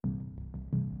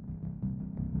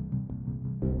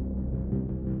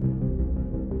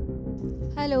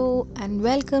Hello and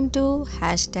welcome to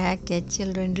Get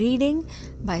Children Reading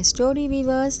by Story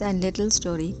Weavers and Little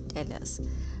Storytellers.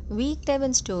 Week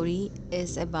 11 story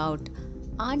is about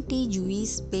Auntie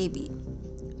Jui's Baby,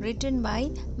 written by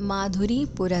Madhuri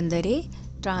Purandare,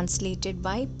 translated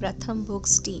by Pratham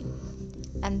Books team.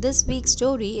 And this week's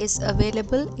story is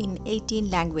available in 18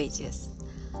 languages.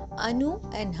 Anu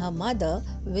and her mother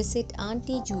visit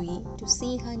Auntie Jui to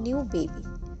see her new baby.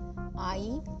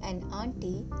 Ai and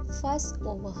Auntie fuss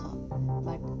over her,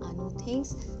 but Anu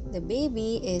thinks the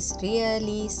baby is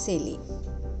really silly.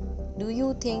 Do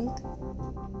you think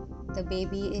the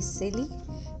baby is silly?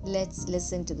 Let's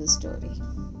listen to the story.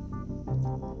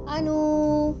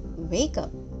 Anu, wake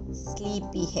up,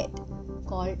 sleepyhead,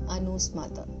 called Anu's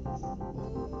mother.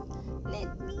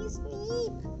 Let me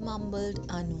sleep, mumbled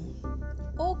Anu.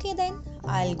 Okay then,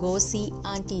 I'll go see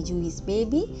Auntie Jui's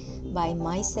baby by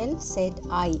myself, said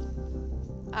Ai.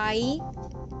 Ai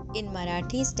in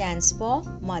Marathi stands for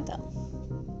mother.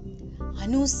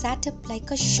 Anu sat up like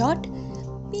a shot.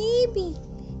 Baby,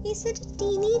 is it a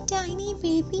teeny tiny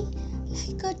baby?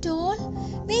 Like a doll?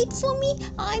 Wait for me,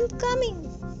 I'm coming.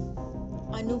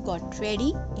 Anu got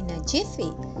ready in a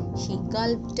jiffy. She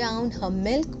gulped down her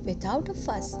milk without a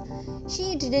fuss.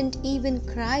 She didn't even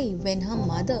cry when her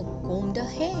mother combed her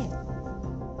hair.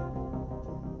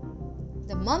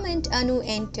 The moment Anu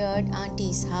entered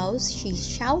Auntie's house, she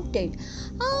shouted,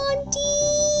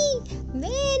 Auntie!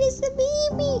 Where is the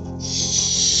baby?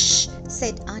 Shh,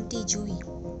 said Auntie Jui,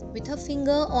 with her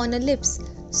finger on her lips.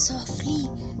 Softly,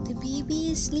 the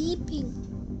baby is sleeping.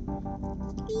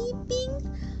 Sleeping?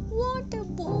 What a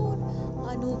bore!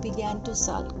 Anu began to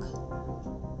sulk.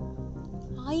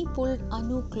 I pulled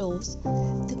Anu close.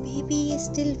 The baby is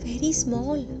still very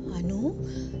small, Anu.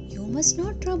 You must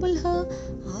not trouble her.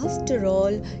 After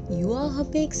all, you are her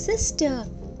big sister.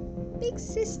 Big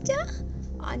sister?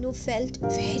 Anu felt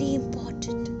very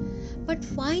important. But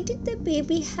why did the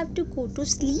baby have to go to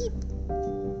sleep?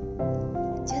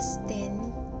 Just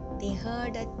then, they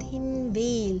heard a thin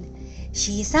wail.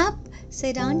 She's up,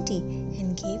 said Auntie,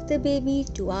 and gave the baby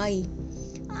to Ai.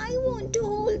 I want to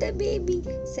hold the baby,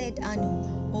 said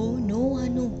Anu. Oh no,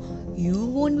 Anu, you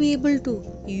won't be able to.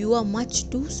 You are much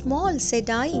too small, said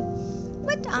Ai.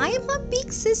 But I am a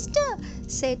big sister,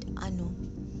 said Anu.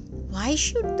 Why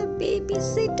should the baby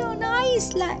sit on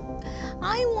Ai's lap?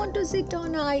 I want to sit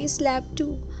on Ai's lap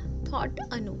too, thought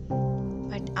Anu.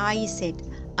 But Ai said,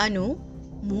 Anu,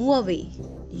 move away.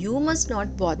 You must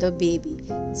not bother baby.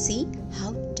 See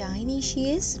how tiny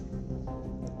she is?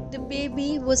 The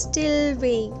baby was still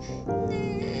weighing.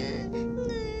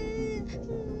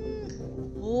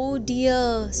 Oh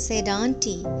dear, said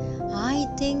Auntie. I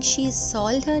think she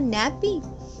soiled her nappy.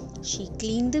 She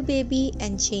cleaned the baby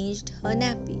and changed her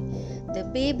nappy. The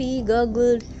baby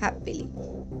gurgled happily.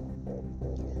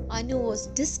 Anu was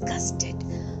disgusted.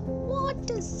 What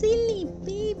a silly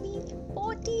baby.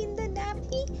 Potty in the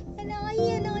nappy, and I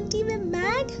and Auntie were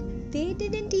mad. They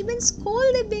didn't even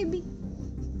scold the baby.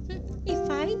 If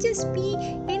I just pee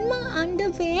in my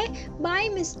underwear by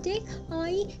mistake,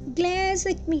 I glares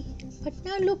at me. But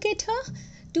now look at her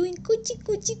doing coochie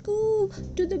coochie coo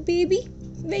to the baby.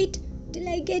 Wait till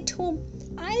I get home.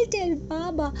 I'll tell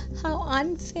Baba how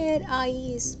unfair I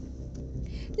is.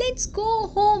 Let's go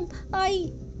home,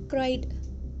 I cried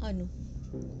Anu.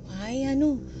 Why,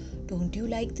 Anu? Don't you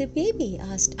like the baby?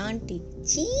 Asked Auntie.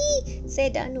 Chee,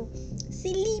 said Anu.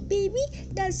 Silly baby,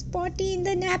 does potty in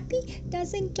the nappy,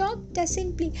 doesn't talk,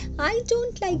 doesn't play. I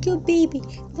don't like your baby.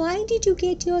 Why did you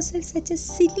get yourself such a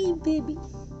silly baby?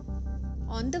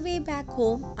 On the way back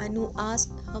home, Anu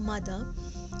asked her mother,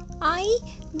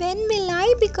 when will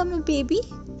I become a baby?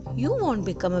 You won't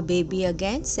become a baby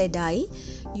again, said I.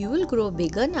 You will grow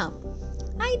bigger now.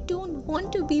 I don't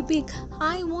want to be big.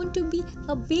 I want to be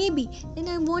a baby, and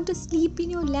I want to sleep in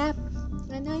your lap.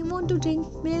 And I want to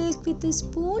drink milk with a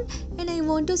spoon, and I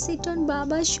want to sit on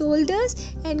Baba's shoulders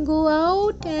and go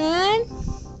out and...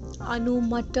 Anu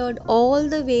muttered all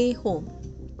the way home.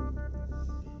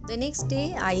 The next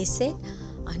day I said,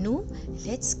 Anu,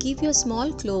 let's give your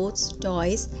small clothes,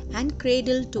 toys and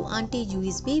cradle to Auntie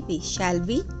Jui's baby, shall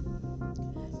we?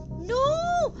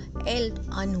 No, yelled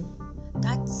Anu.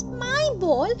 That's my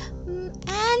ball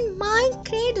and my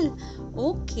cradle.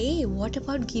 Okay, what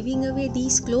about giving away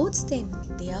these clothes then?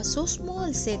 They are so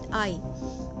small, said I.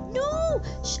 No,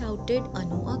 shouted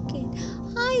Anu again.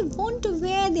 I want to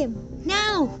wear them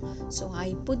now. So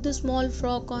I put the small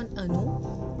frock on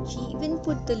Anu. She even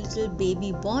put the little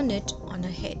baby bonnet on her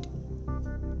head.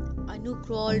 Anu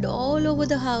crawled all over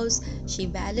the house. She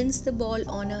balanced the ball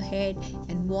on her head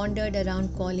and wandered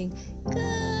around calling,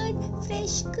 "Curd,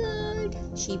 fresh curd."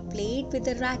 She played with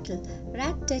the rattle,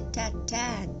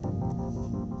 rat-tat-tat-tat.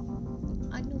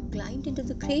 Anu climbed into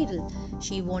the cradle.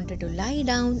 She wanted to lie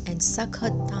down and suck her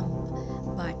thumb,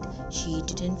 but she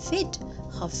didn't fit.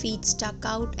 Her feet stuck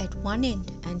out at one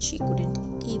end and she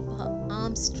couldn't keep her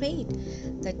arms straight.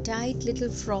 The tight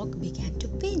little frog began to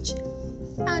pinch.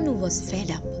 Anu was fed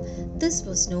up. This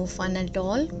was no fun at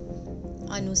all.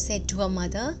 Anu said to her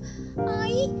mother,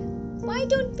 "Ai, why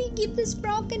don't we give this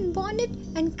frock and bonnet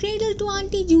and cradle to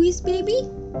Auntie Jui's baby?"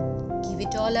 "Give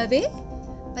it all away?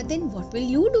 But then what will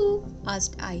you do?"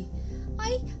 asked I.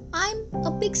 I'm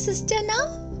a big sister now,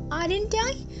 aren't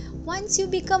I? Once you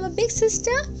become a big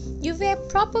sister, you wear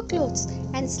proper clothes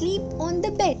and sleep on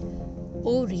the bed."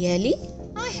 "Oh, really?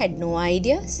 I had no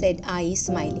idea," said I,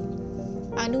 smiling.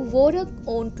 Anu wore her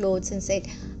own clothes and said,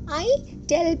 "I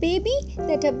tell baby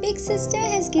that her big sister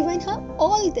has given her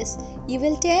all this. You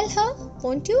will tell her,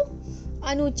 won't you?"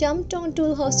 Anu jumped onto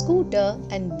her scooter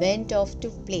and went off to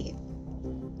play.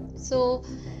 So,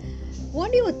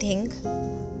 what do you think?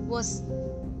 Was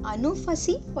Anu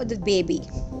fussy or the baby?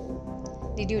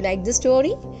 Did you like the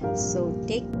story? So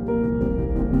take